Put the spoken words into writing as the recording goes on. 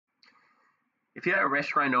If you're a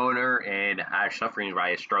restaurant owner and are suffering,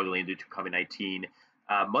 right, struggling due to COVID-19,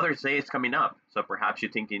 Mother's Day is coming up. So perhaps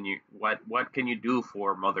you're thinking, what can you do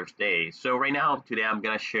for Mother's Day? So right now, today, I'm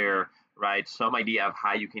gonna share, right, some idea of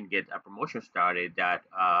how you can get a promotion started that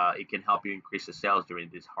it can help you increase the sales during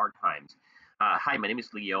these hard times. Hi, my name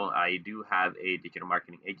is Leo. I do have a digital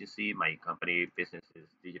marketing agency. My company business is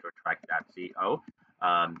digitaltrack.co.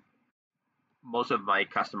 Um, Most of my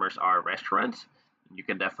customers are restaurants. You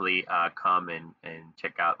can definitely come and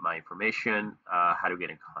check out my information, how to get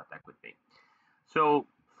in contact with me. So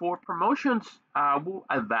for promotions, I will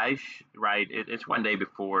advise, right, it's one day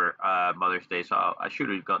before Mother's Day, so I should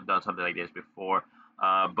have done something like this before,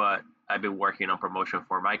 but I've been working on promotion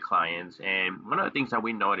for my clients. And one of the things that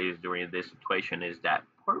we noticed during this situation is that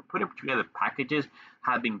putting together packages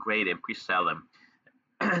have been great and pre-sell them.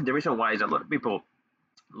 The reason why is a lot of people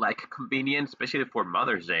like convenience, especially for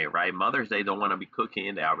Mother's Day, right? Mother's Day don't want to be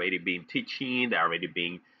cooking. They already been teaching. They already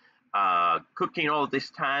been cooking all this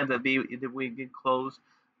time that we get closed.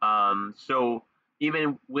 So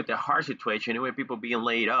even with the hard situation, even people being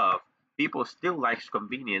laid off, people still likes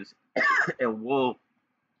convenience and will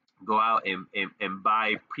go out and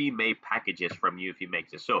buy pre-made packages from you if you make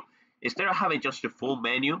this. So instead of having just a full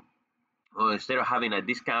menu, or instead of having a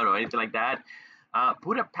discount or anything like that,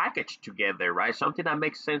 put a package together, right? Something that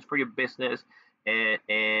makes sense for your business, and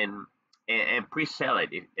and and pre-sell it.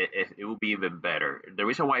 It will be even better. The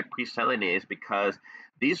reason why pre-selling is because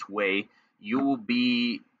this way you will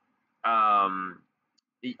be um,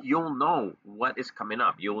 you'll know what is coming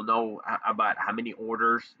up. You'll know about how many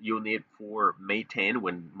orders you'll need for May 10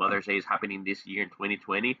 when Mother's Day is happening this year in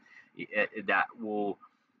 2020. That will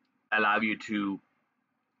allow you to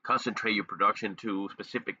concentrate your production to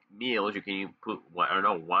specific meals. You can put I don't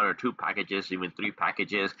know, one or two packages, even three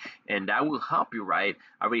packages, and that will help you. Right,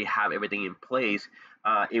 already have everything in place.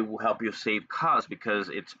 It will help you save costs because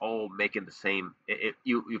it's all making the same.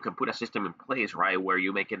 You can put a system in place, right, where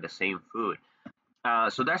you're making the same food.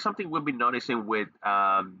 So that's something we've been noticing with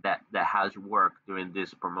that has worked during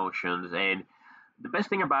these promotions. And the best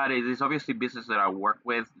thing about it is obviously businesses that I work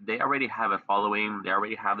with, they already have a following, they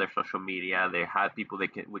already have their social media, they have people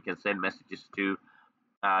that we can send messages to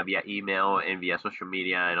via email and via social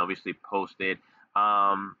media, and obviously post it.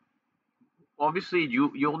 Um, Obviously,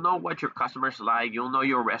 you'll know what your customers like, you'll know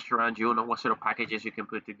your restaurant, you'll know what sort of packages you can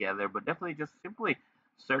put together, but definitely just simply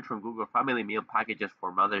search from Google family meal packages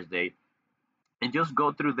for Mother's Day and just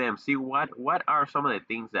go through them, see what are some of the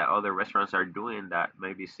things that other restaurants are doing that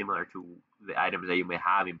may be similar to the items that you may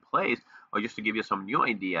have in place, or just to give you some new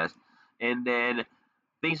ideas. And then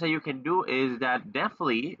things that you can do is that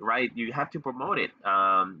definitely, right, you have to promote it.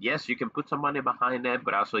 Yes, you can put some money behind it,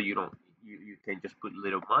 but also you don't you can just put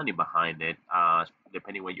little money behind it,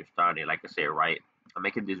 depending when you're starting. Like I say, right, I'm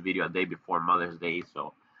making this video a day before Mother's Day,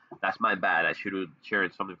 so that's my bad. I should have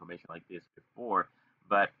shared some information like this before.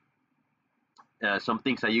 But some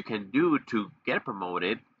things that you can do to get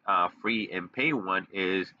promoted, free and pay one,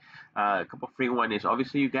 is a couple free one is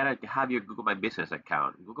obviously you gotta have your Google My Business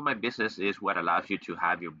account. Google My Business is what allows you to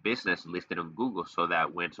have your business listed on Google, so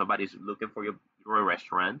that when somebody's looking for your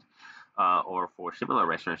restaurant, or for similar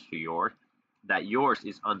restaurants to yours, that yours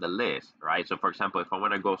is on the list, right? So for example, if I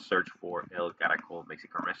want to go search for El Caracol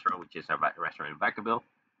Mexican restaurant, which is a restaurant in Vacaville,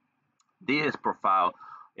 this profile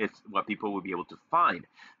is what people will be able to find,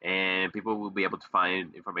 and people will be able to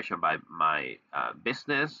find information about my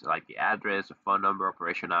business, like the address, the phone number,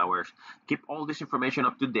 operation hours. Keep all this information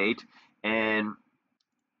up to date, and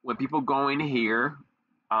when people go in here,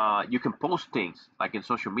 you can post things like in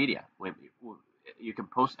social media. When you can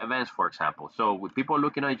post events, for example, so with people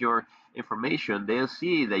looking at your information, they'll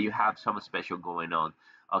see that you have something special going on.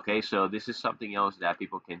 Okay, so this is something else that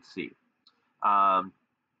people can see. um,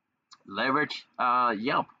 Leverage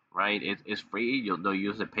Yelp, right? It's free. They'll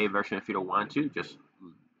use the paid version if you don't want to. Just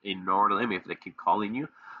ignore them if they keep calling you.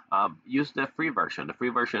 Use the free version. The free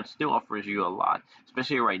version still offers you a lot,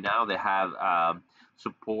 especially right now. They have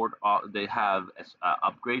support. They have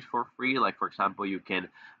upgrades for free. Like for example, you can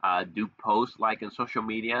do posts like in social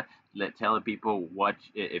media, telling people what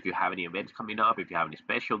if you have any events coming up, if you have any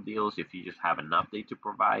special deals, if you just have an update to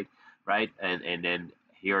provide, right? And then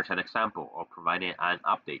here's an example of providing an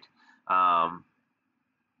update. um,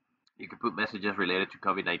 you can put messages related to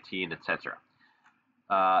COVID-19, etc.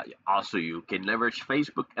 Also, you can leverage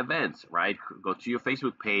Facebook events, right? Go to your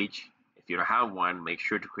Facebook page. If you don't have one, make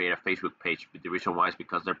sure to create a Facebook page. But the reason why is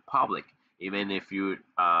because they're public. Even if you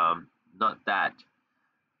not that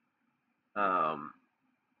um,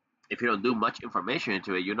 if you don't do much information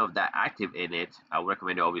into it, you're not that active in it. I would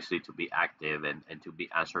recommend you obviously to be active and to be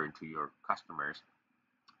answering to your customers.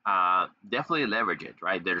 definitely leverage it,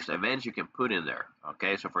 right? There's events you can put in there.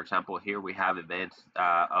 Okay, so for example, here we have events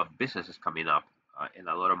of businesses coming up in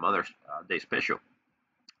a lot of Mother's Day special.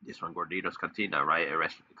 This one, Gorditos Cantina, right? A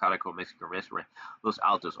Calico Mexican restaurant. Los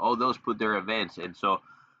Altos, all those put their events, and so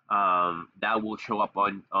that will show up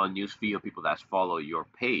on newsfeed of people that follow your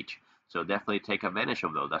page. So definitely take advantage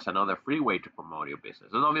of those. That's another free way to promote your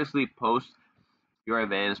business. And obviously, post your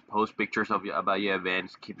events, post pictures of about your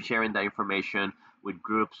events, keep sharing that information with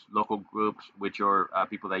groups, local groups, with your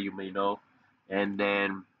people that you may know, and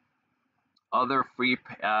then other free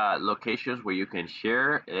locations where you can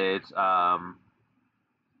share. It's those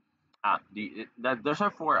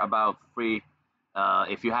are for about free.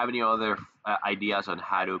 If you have any other ideas on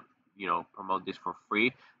how to promote this for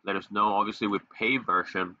free, let us know. Obviously, with paid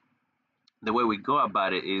version, the way we go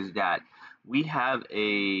about it is that we have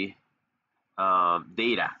a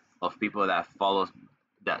data of people that follows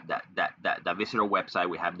that visit our website.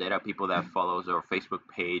 We have data of people that follows our Facebook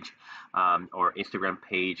page or Instagram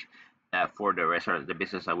page for the restaurant, the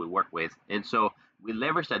business that we work with, and so we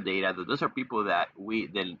leverage that data. That those are people that we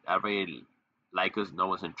then already like us,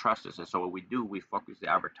 know us, and trust us. And so what we do, we focus the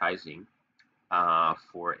advertising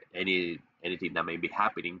for anything that may be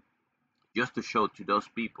happening, just to show to those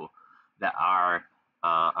people that are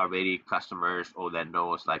already customers or that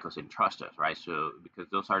know us, like us, and trust us, right? So because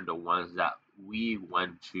those are the ones that we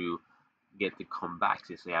want to get to come back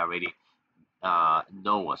since they already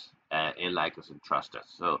know us and like us and trust us.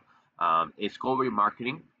 So it's called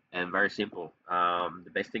remarketing and very simple.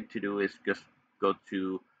 The best thing to do is just go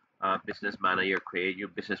to Business Manager, create your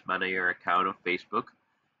Business Manager account on Facebook,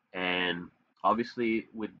 and obviously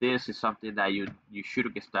with this is something that you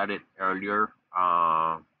should get started earlier.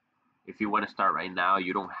 If you want to start right now,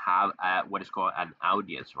 you don't have what is called an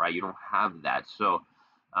audience, right? You don't have that. So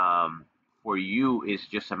for you, it's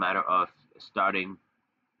just a matter of starting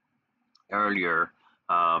earlier.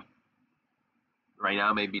 Uh, right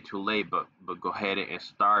now may be too late, but go ahead and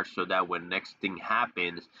start so that when next thing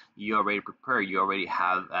happens, you already prepared. You already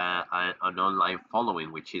have an online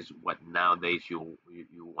following, which is what nowadays you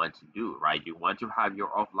want to do, right? You want to have your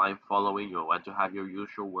offline following. You want to have your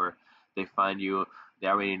usual where they find you. They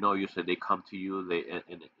already know you, so they come to you.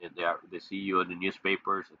 They see you in the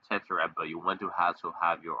newspapers, etc. But you want to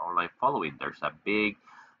have your online following. There's a big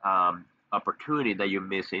opportunity that you're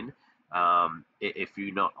missing if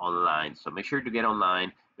you're not online. So make sure to get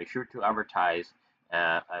online. Make sure to advertise.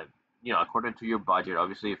 According to your budget.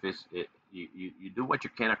 Obviously, if you do what you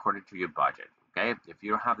can according to your budget. Okay. If you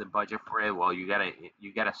don't have the budget for it, well, you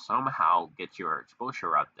gotta somehow get your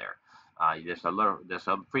exposure out there. There's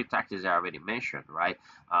some free taxes I already mentioned, right?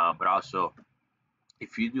 But also,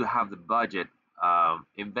 if you do have the budget,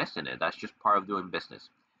 invest in it. That's just part of doing business.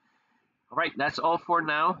 All right, that's all for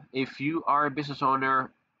now. If you are a business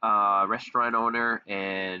owner, restaurant owner,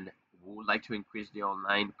 and would like to increase the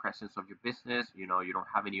online presence of your business, you don't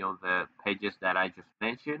have any of the pages that I just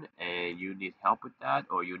mentioned, and you need help with that,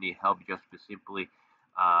 or you need help just to simply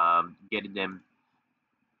getting them,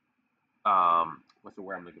 what's the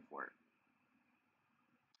word I'm looking for?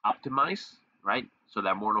 Optimize, right? So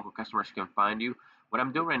that more local customers can find you. What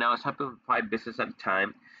I'm doing right now is helping 5 business at a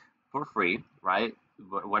time for free, right?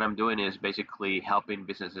 What I'm doing is basically helping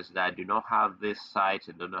businesses that do not have this site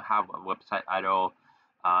and do not have a website at all.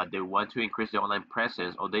 They want to increase their online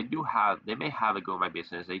presence, or they may have a Go My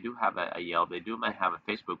Business, they do have a Yelp, might have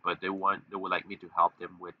a Facebook, but they would like me to help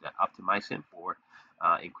them with optimizing for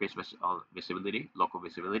increased visibility, local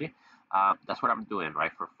visibility. That's what I'm doing,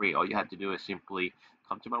 right, for free. All you have to do is simply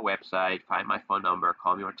come to my website, find my phone number,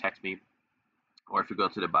 call me or text me, or if you go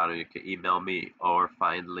to the bottom, you can email me or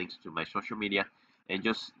find links to my social media and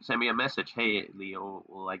just send me a message. Hey, Leo,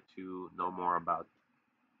 would like to know more about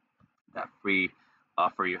that free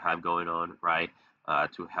offer you have going on, right?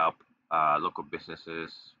 To help local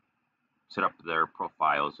businesses set up their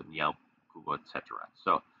profiles in Yelp, Google, etc.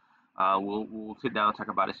 So we'll sit down, talk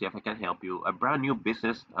about it, see if I can help you. A brand new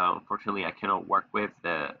business, unfortunately, I cannot work with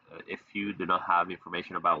if you do not have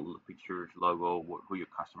information about pictures, logo, who your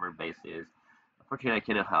customer base is. Unfortunately, I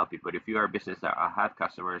cannot help you. But if you are a business that have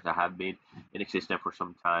customers that have been in existence for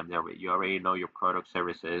some time, you already know your product,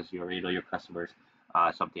 services, you already know your customers,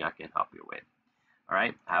 something I can help you with. All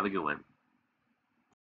right, have a good one.